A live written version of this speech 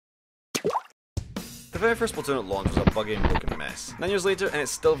very first Splatoon at launch was a buggy and broken mess. 9 years later, and it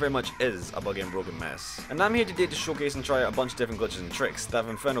still very much is a buggy and broken mess. And I'm here today to showcase and try out a bunch of different glitches and tricks that I've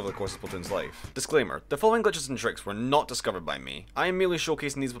been found over the course of Splatoon's life. Disclaimer, the following glitches and tricks were not discovered by me. I am merely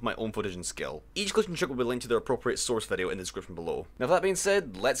showcasing these with my own footage and skill. Each glitch and trick will be linked to their appropriate source video in the description below. Now with that being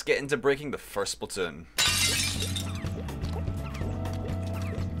said, let's get into breaking the first Splatoon.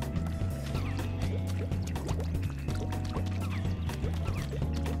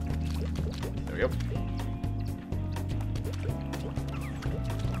 There we go.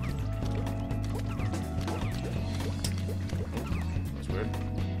 That's weird.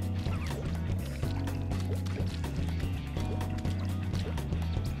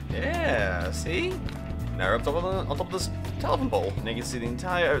 Yeah, see? Now we're on top of this telephone pole, and you can see the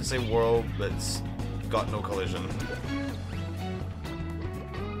entire outside world that's got no collision.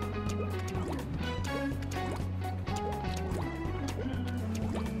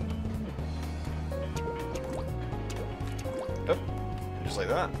 Oh, just like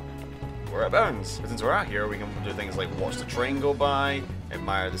that. We're out of bounds. But since we're out here, we can do things like watch the train go by,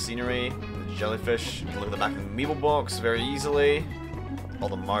 admire the scenery, the jellyfish, you can look at the back of the amiibo box very easily. All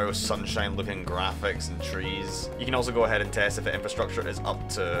the Mario Sunshine looking graphics and trees. You can also go ahead and test if the infrastructure is up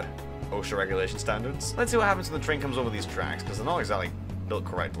to OSHA regulation standards. Let's see what happens when the train comes over these tracks, because they're not exactly built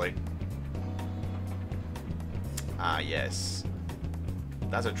correctly. Ah, yes.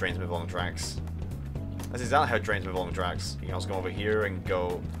 That's how trains move along tracks. That's exactly how trains move along tracks. You can also come over here and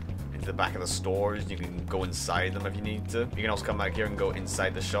go into the back of the stores. You can go inside them if you need to. You can also come back here and go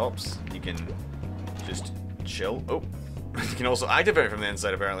inside the shops. You can just chill. Oh. You can also activate it from the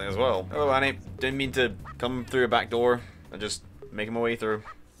inside apparently as well. Hello Annie, didn't mean to come through a back door. I'm just making my way through.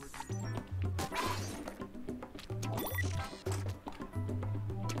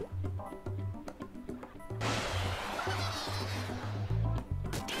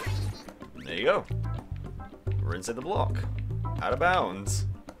 There you go. We're inside the block. Out of bounds.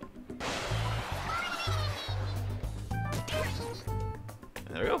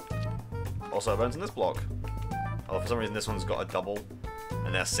 There we go. Also out of bounds in this block. Oh, for some reason this one's got a double and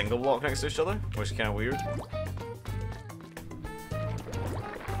then a single block next to each other, which is kind of weird.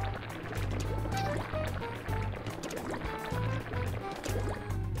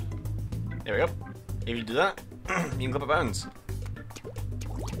 There we go. If you do that, you can clip a bounds.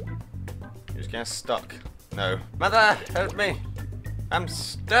 You're just kind of stuck. No. Mother, help me! I'm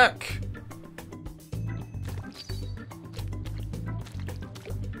stuck!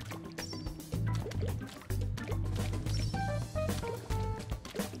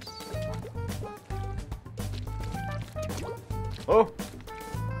 Oh!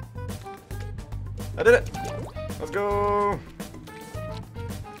 I did it! Let's go!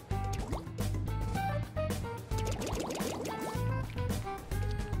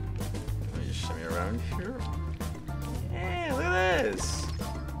 Let me just shimmy around here. Yeah, look at this!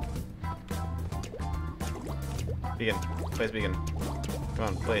 Beacon. Place beacon. Come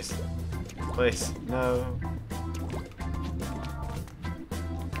on, place. Place. No.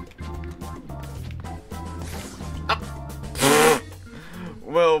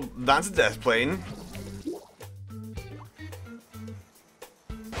 Well, that's a death plane.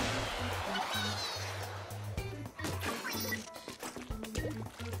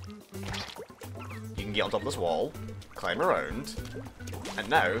 You can get on top of this wall, climb around, and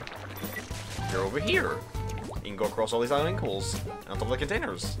now you're over here. You can go across all these iron holes and on top of the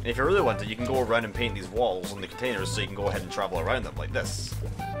containers. And if you really want to, you can go around and paint these walls on the containers so you can go ahead and travel around them like this.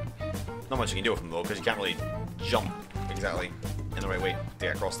 Not much you can do with them though, because you can't really jump exactly in the right way to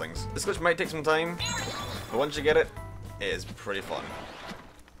get across things. This glitch might take some time, but once you get it, it is pretty fun.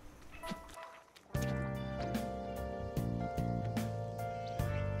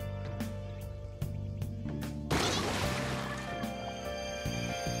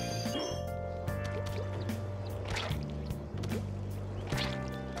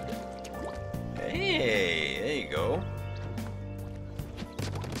 Hey, there you go.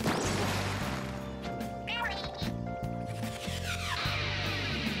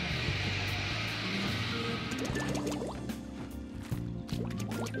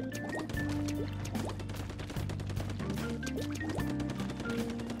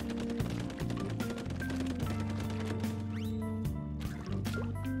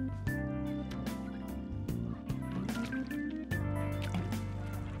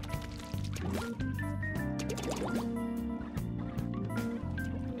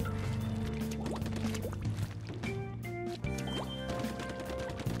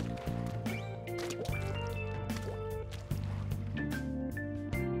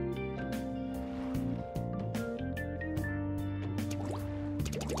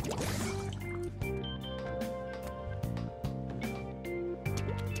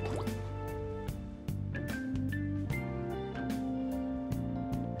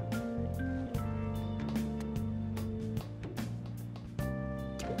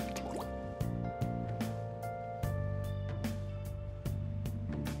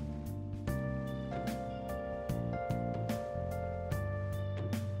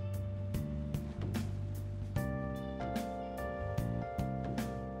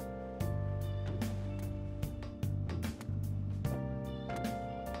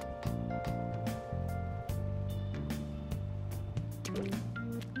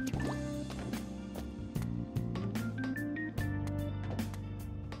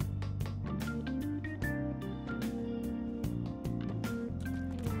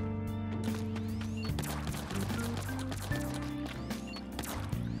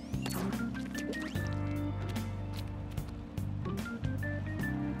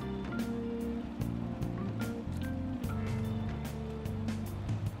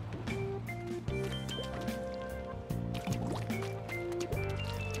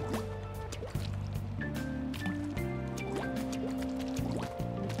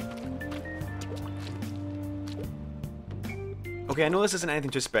 Okay, I know this isn't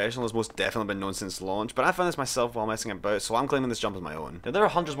anything too special, it's most definitely been known since launch, but I found this myself while messing about, so I'm claiming this jump as my own. Now, there are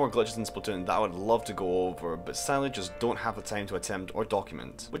hundreds more glitches in Splatoon that I would love to go over, but sadly just don't have the time to attempt or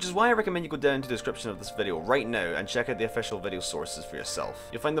document. Which is why I recommend you go down to the description of this video right now and check out the official video sources for yourself.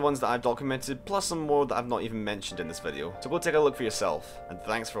 You'll find the ones that I've documented, plus some more that I've not even mentioned in this video. So go take a look for yourself, and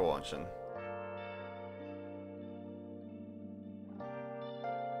thanks for watching.